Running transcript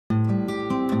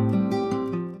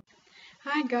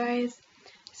Hi guys.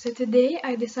 So today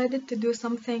I decided to do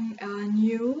something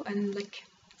new and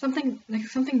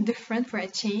something different for a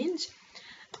change.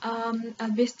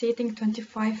 I'll be stating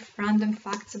 25 random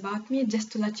facts about me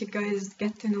just to let you guys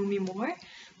get to know me more.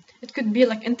 It could be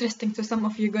interesting to some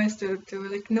of you guys to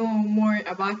know more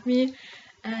about me.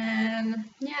 And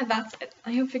yeah, that's it.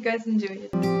 I hope you guys enjoy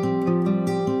it.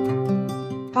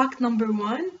 Fact number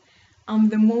one, I'm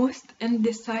the most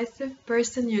indecisive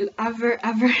person you'll ever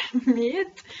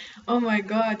meet. Oh my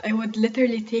god, I would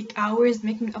literally take hours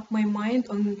making up my mind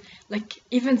on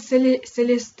even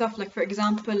silly stuff. Like for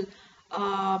example,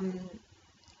 um,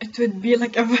 it would be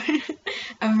like a very,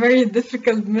 a very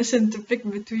difficult mission to pick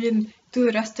between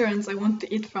two restaurants I want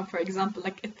to eat from. For example,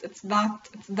 it's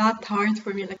that hard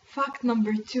for me. Like fact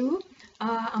number two,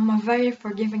 I'm a very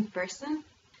forgiving person.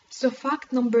 So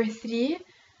fact number three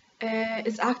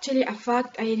is actually a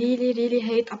fact I really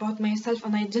hate about myself,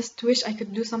 and I just wish I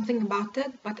could do something about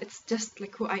it, but it's just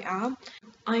like who I am.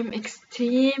 I'm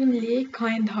extremely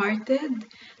kind-hearted.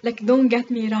 Like, don't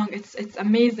get me wrong, it's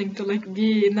amazing to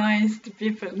be nice to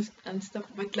people and stuff,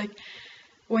 but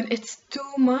when it's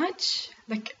too much,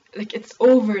 it's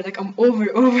over. Like I'm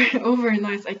over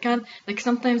nice. I can't,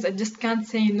 sometimes I just can't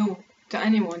say no to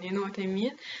anyone, you know what I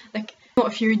mean? Like,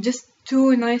 if you're just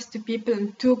too nice to people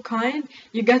and too kind,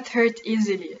 you get hurt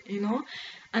easily, you know?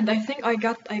 And I think I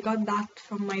got that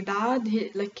from my dad.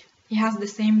 He has the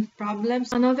same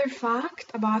problems. Another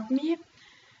fact about me,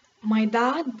 my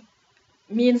dad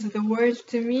means the world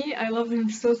to me. I love him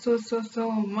so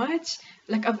much.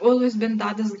 Like I've always been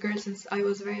daddy's girl since I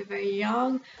was very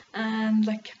young, and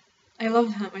I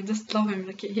love him. I just love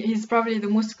him. He's probably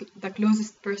the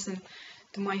closest person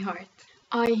to my heart.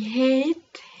 I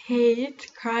hate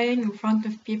crying in front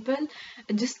of people.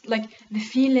 Just like the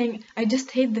feeling, I just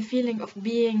hate the feeling of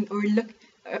being or look.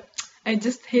 I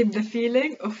just hate the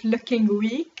feeling of looking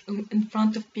weak in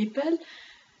front of people.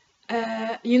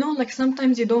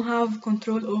 Sometimes you don't have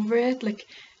control over it.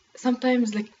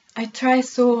 Sometimes I try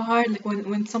so hard,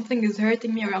 when something is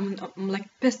hurting me or I'm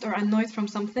pissed or annoyed from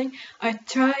something, I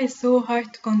try so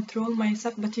hard to control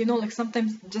myself, but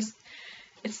sometimes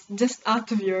it's just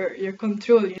out of your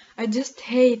control. I just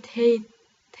hate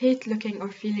looking or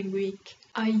feeling weak.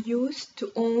 I used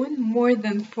to own more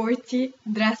than 40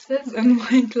 dresses in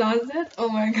my closet. Oh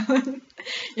my god.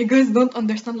 You guys don't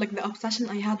understand the obsession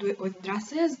I had with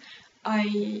dresses.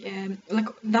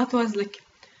 That was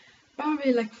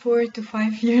probably 4 to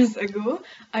 5 years ago.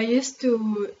 I used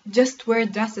to just wear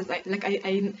dresses.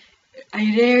 I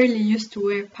rarely used to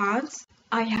wear pants.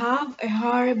 I have a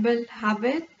horrible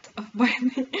habit of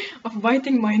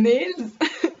biting my nails.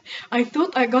 I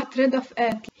thought I got rid of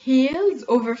it. Heels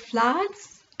over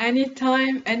flats,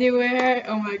 anytime, anywhere.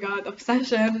 Oh my god,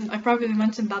 obsession. I probably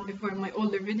mentioned that before in my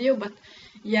older video, but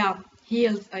yeah,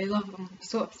 heels. I love them.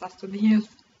 So obsessed with heels.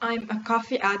 I'm a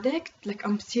coffee addict.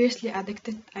 I'm seriously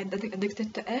addicted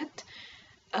to it.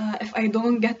 If I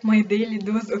don't get my daily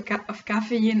dose of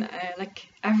caffeine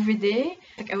every day,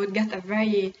 I would get a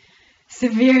very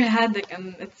severe headache,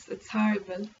 and it's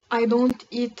horrible. I don't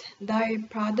eat dairy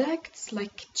products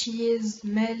like cheese,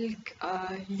 milk,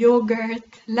 yogurt,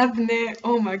 labne.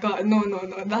 Oh my god, no,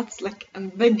 that's a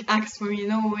big axe for me.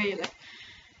 No way.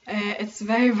 It's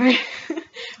very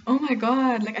oh my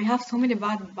god, I have so many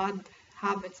bad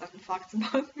habits and facts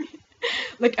about me.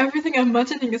 Everything I'm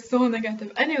mentioning is so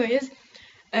negative. Anyways,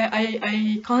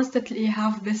 I constantly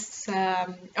have this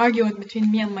argument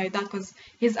between me and my dad because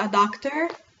he's a doctor.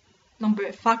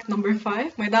 Fact number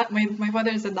five, my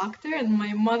father is a doctor and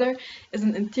my mother is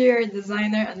an interior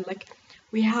designer, and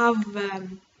we have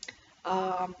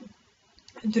um,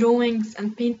 drawings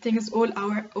and paintings all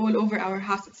over our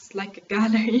house. It's like a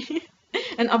gallery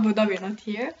in Abu Dhabi, not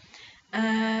here.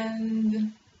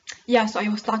 And yeah, so I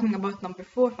was talking about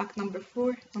fact number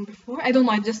four. I don't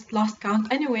know, I just lost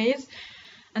count. Anyways,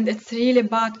 and it's really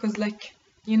bad because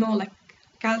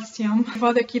calcium. My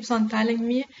father keeps on telling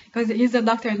me, because he's a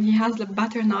doctor and he has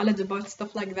better knowledge about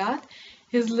stuff like that.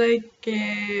 He's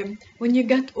when you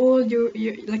get old,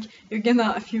 you're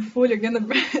gonna, if you fall, you're gonna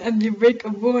and you break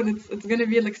a bone. It's gonna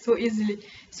be so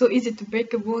easy to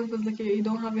break a bone because you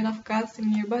don't have enough calcium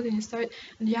in your body,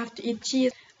 and you have to eat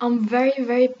cheese. I'm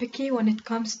very picky when it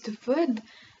comes to food.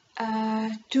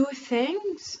 Two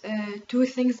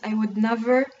things I would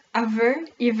never ever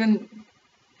even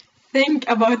think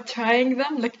about trying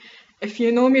them. If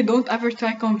you know me, don't ever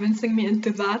try convincing me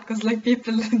into that, because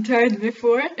people tried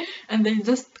before and they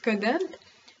just couldn't.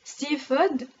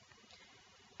 Seafood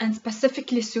and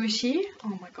specifically sushi.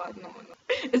 Oh my god, no, no.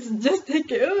 It's just like,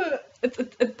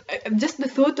 just the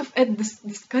thought of it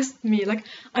disgusts me. Like,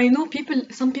 I know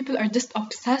some people are just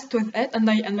obsessed with it, and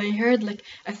I heard like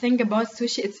a thing about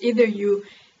sushi. It's either you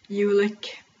like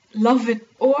love it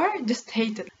or just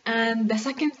hate it. And the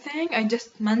second thing I just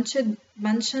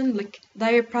mentioned like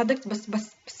dairy products, but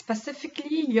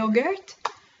specifically yogurt.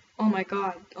 Oh my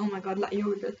god, like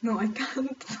yogurt. No, I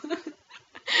can't.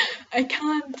 I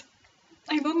can't.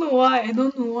 I don't know why. I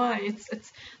don't know why. It's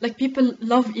like people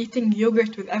love eating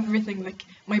yogurt with everything. Like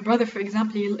my brother, for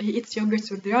example, he eats yogurts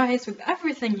with rice, with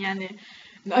everything, yani.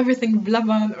 Everything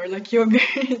balaban or like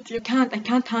yogurt. I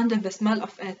can't handle the smell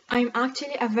of it. I'm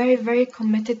actually a very, very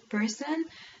committed person,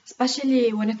 especially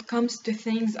when it comes to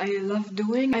things I love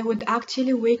doing. I would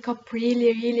actually wake up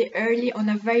really, really early on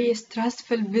a very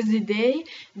stressful, busy day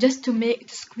just to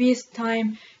squeeze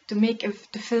time to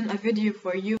film a video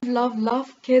for you. Love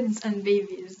kids and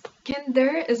babies.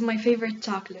 Kinder is my favorite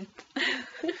chocolate.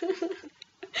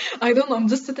 I don't know, I'm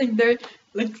just sitting there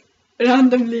like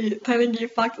randomly telling you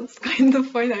facts. It's kind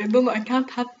of funny. I don't know, I can't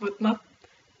help but not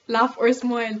laugh or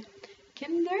smile.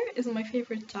 Kinder is my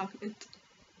favorite chocolate.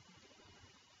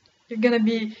 You're gonna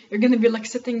be like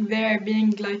sitting there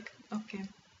being like, okay.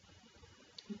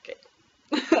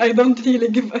 I don't really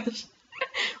give a shit.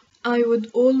 I would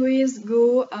always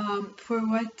go for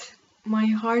what my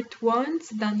heart wants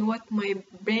than what my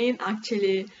brain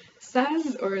actually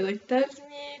says or like tells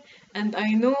me. And I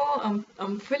know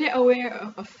I'm fully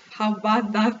aware of how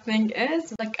bad that thing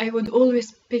is. Like I would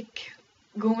always pick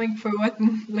going for what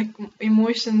like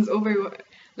emotions over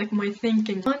like my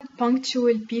thinking.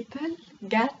 Unpunctual people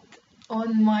get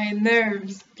on my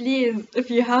nerves. Please, if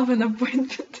you have an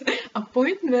appointment.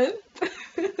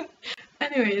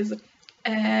 Anyways,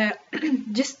 uh,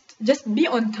 just be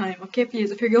on time, okay?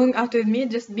 Please, if you're going out with me,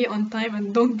 just be on time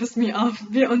and don't piss me off.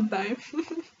 Be on time.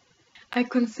 I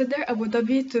consider Abu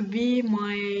Dhabi to be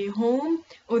my home,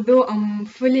 although I'm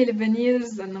fully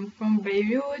Lebanese and I'm from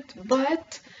Beirut,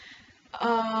 but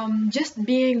just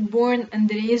being born and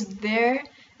raised there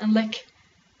and like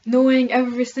knowing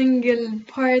every single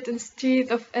part and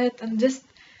street of it and just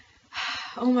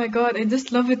oh my god, I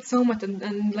just love it so much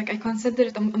and like I consider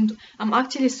it I'm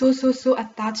actually so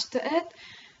attached to it,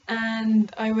 and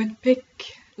I would pick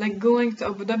like going to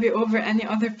Abu Dhabi over any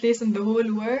other place in the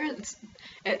whole world.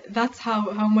 That's how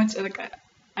much like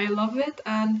I love it,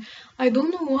 and I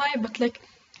don't know why, but like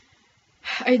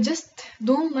I just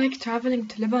don't like traveling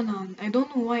to Lebanon. I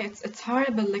don't know why. It's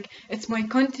horrible. Like it's my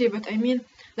country, but I mean,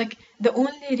 like the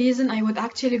only reason I would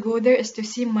actually go there is to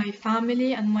see my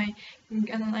family and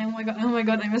oh my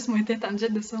god, I miss my teta and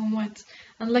Jeddah so much.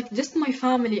 And like just my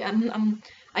family, and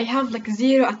I have like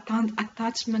zero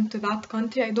attachment to that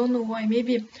country. I don't know why.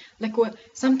 Maybe like what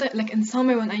sometimes like in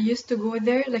summer when I used to go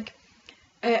there, like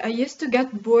I used to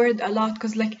get bored a lot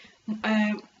because like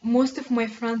most of my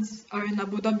friends are in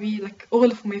Abu Dhabi, like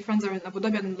all of my friends are in Abu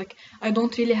Dhabi, and like I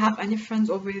don't really have any friends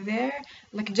over there,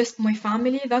 like just my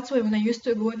family. That's why when I used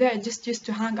to go there, I just used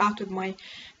to hang out with my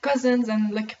cousins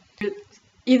and like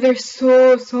either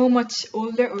so much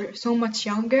older or so much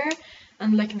younger,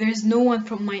 and like there's no one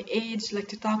from my age like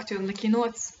to talk to, and like you know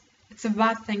it's a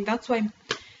bad thing. That's why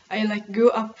I like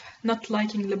grew up not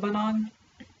liking Lebanon.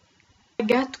 I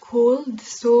get cold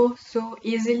so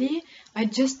easily. I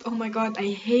just oh my god, I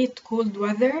hate cold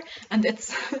weather, and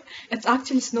it's it's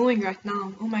actually snowing right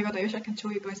now. Oh my god, I wish I can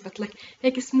show you guys, but like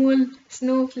small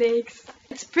snowflakes.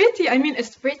 It's pretty. I mean,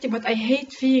 it's pretty, but I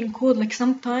hate feeling cold. Like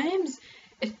sometimes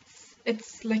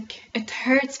it's like it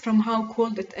hurts from how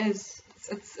cold it is.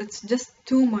 It's just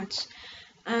too much.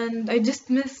 And I just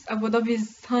miss Abu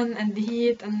Dhabi's sun and the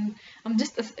heat, and I'm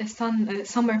just a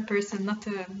summer person,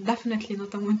 definitely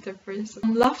not a winter person.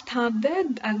 I'm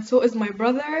left-handed, and so is my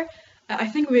brother. I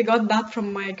think we got that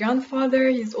from my grandfather.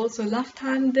 He's also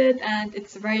left-handed, and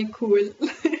it's very cool.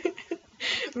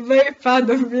 Very proud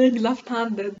of being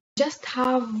left-handed. Just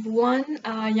have one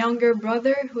younger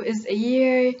brother who is a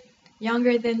year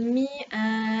younger than me,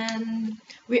 and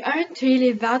we aren't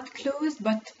really that close,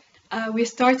 but we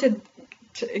started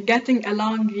getting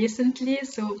along recently,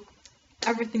 so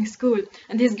everything's cool.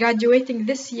 And he's graduating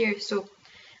this year, so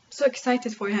I'm so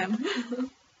excited for him.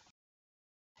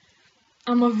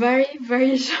 I'm a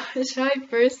very shy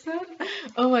person.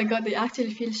 Oh my god, I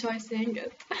actually feel shy saying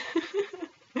it.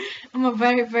 I'm a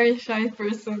very shy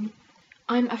person.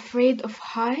 I'm afraid of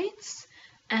heights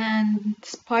and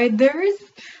spiders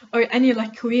or any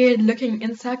like weird looking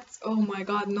insects. Oh my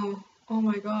god, no. Oh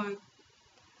my god.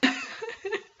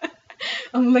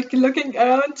 I'm like looking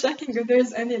around checking if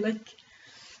there's any like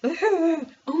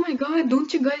Oh my god,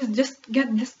 don't you guys just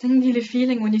get this tingly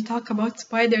feeling when you talk about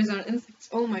spiders or insects?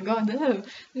 Oh my god,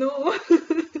 no.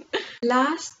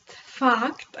 Last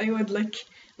fact I would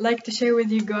like to share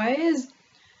with you guys.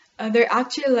 They're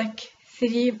actually like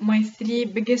my three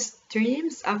biggest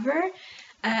dreams ever,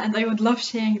 and I would love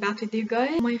sharing that with you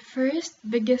guys. My first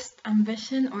biggest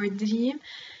ambition or dream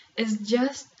is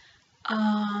just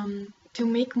to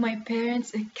make my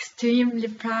parents extremely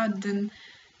proud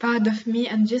of me,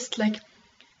 and just like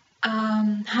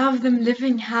have them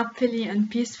living happily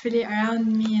and peacefully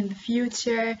around me in the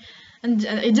future. And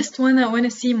I just wanna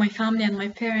see my family and my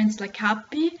parents like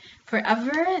happy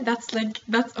forever. That's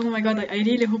oh my god, I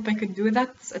really hope I could do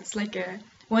that. It's like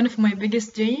one of my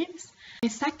biggest dreams. My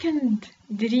second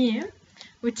dream,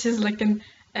 which is like an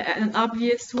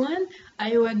obvious one,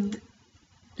 I would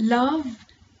love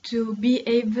to be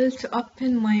able to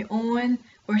open my own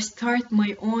or start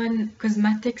my own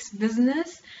cosmetics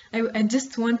business. I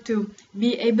just want to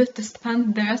be able to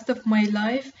spend the rest of my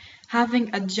life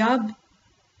having a job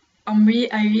I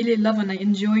really love and I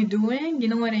enjoy doing. You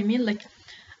know what I mean? Like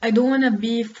I don't want to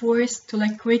be forced to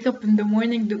like wake up in the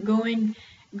morning going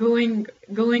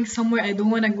somewhere I don't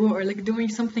want to go, or like doing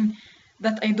something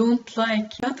that I don't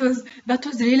like. That was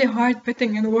really hard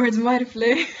putting in words,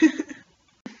 Marifle.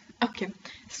 Okay,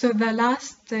 so the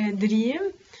last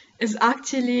dream is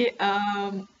actually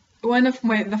one of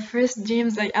the first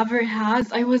dreams I ever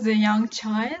had. I was a young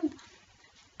child.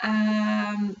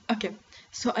 Okay,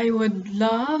 so I would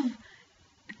love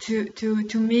to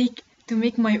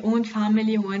make my own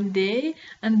family one day,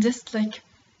 and just like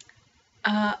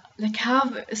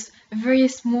have a very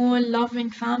small loving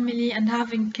family and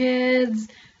having kids.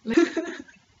 Like,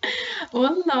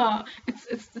 wallah,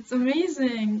 it's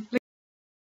amazing.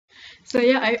 So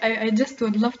yeah, I just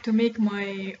would love to make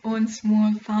my own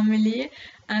small family,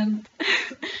 and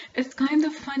it's kind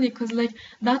of funny because like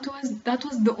that was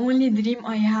the only dream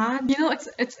I had. You know,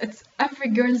 it's every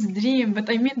girl's dream, but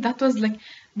I mean that was like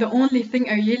the only thing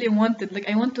I really wanted. Like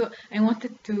I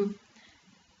wanted to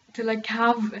like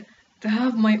have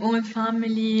my own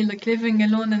family, like living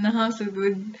alone in a house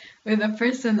with a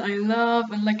person I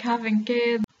love, and like having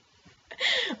kids.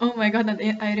 Oh my god,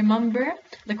 and I remember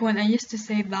like when I used to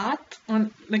say that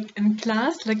on like in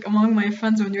class, like among my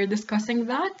friends when we were discussing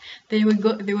that, they would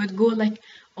go like,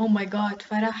 "Oh my god,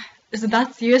 Farah, is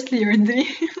that seriously your dream?"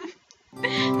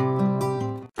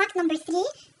 Fact number three.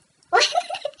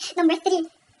 number three.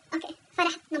 Okay,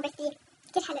 فرح number three.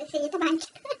 كتير حلو الثري طبعا.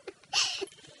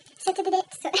 So today,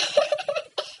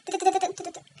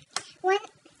 one.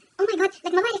 Oh my god,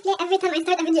 like ما بعرف ليه every time I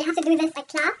start a video I have to do this, like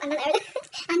clap and then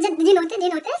and just, did you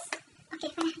notice? Okay,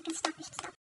 فرح, I can stop.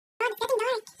 God, it's getting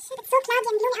dark. Shit, it's so cloudy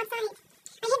and gloomy outside.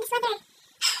 I hate this weather.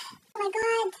 Oh my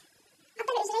god.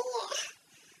 قطر رجلي.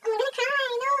 I'm gonna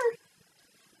cry, no.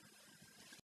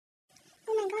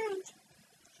 Oh my god.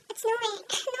 It's snowing.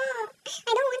 No, I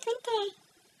don't want winter.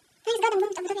 Praise God, I'm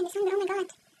going to Abu Dhabi in December. Oh my god.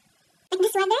 Like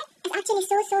this weather is actually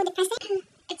so depressing.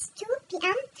 It's 2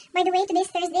 p.m. By the way, today's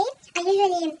Thursday. I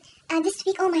usually this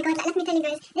week, oh my god, let me tell you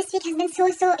guys, this week has been so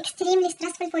extremely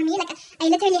stressful for me. Like I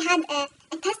literally had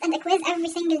a test and a quiz every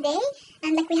single day,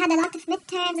 and like we had a lot of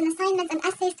midterms and assignments and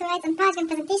essays to write and projects and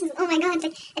presentations. Oh my god,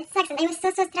 like it sucks, and I was so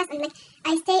stressed, and like I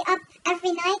stay up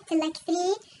every night till like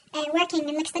 3 working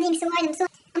and like studying so hard.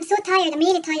 I'm so tired. I'm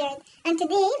really tired. And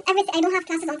today, I don't have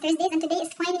classes on Thursdays, and today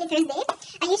is finally Thursday.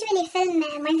 I usually film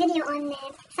my video on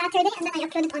Saturday, and then I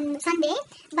upload it on Sunday.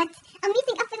 But I'm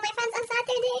meeting up with my friends on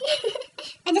Saturday.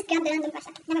 I just grabbed a random brush.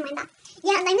 Okay, never mind that.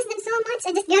 Yeah, and I miss them so much. I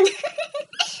just grabbed.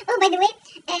 Oh, by the way,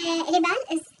 Ribal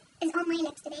is on my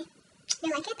lips today. You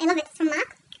like it? I love it. It's from MAC.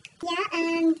 Yeah,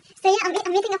 and so yeah,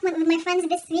 I'm meeting up with my friends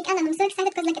this weekend, and I'm so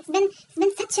excited because like it's been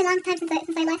such a long time since I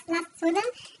last saw them,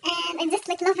 and I just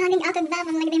like love hanging out with them,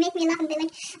 and like they make me laugh, and I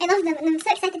love them, and I'm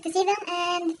so excited to see them.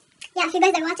 And yeah, if you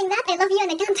guys are watching that, I love you,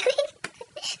 and I can't wait.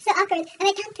 So awkward, and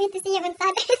I can't wait to see you on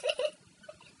Saturday.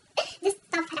 Just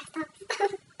stop.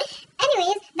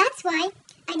 Anyways, that's why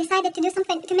I decided to do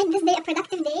something to make this day a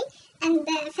productive day, and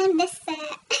film this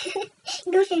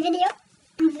goofy video.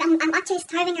 I'm actually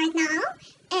starving right now,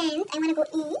 and I wanna go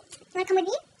eat. You wanna come with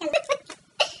me?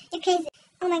 You're crazy.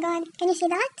 Oh my god, can you see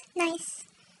that? Nice.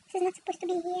 This is not supposed to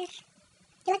be here.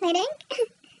 You like my ring?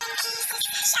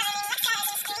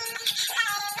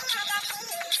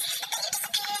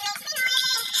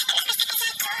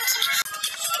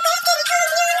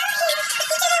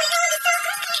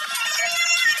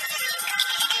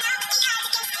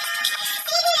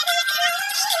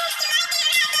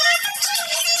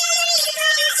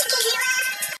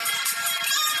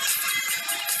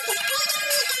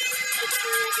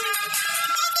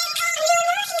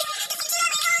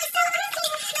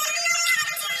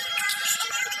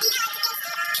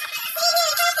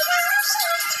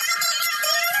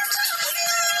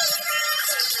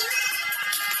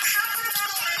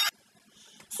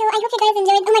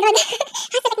 my god.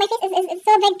 I feel like my face is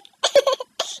so big.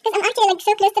 Because I'm actually like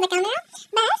so close to the camera.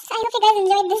 But I hope you guys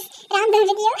enjoyed this random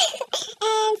video.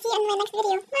 And see you in my next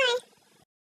video. Bye.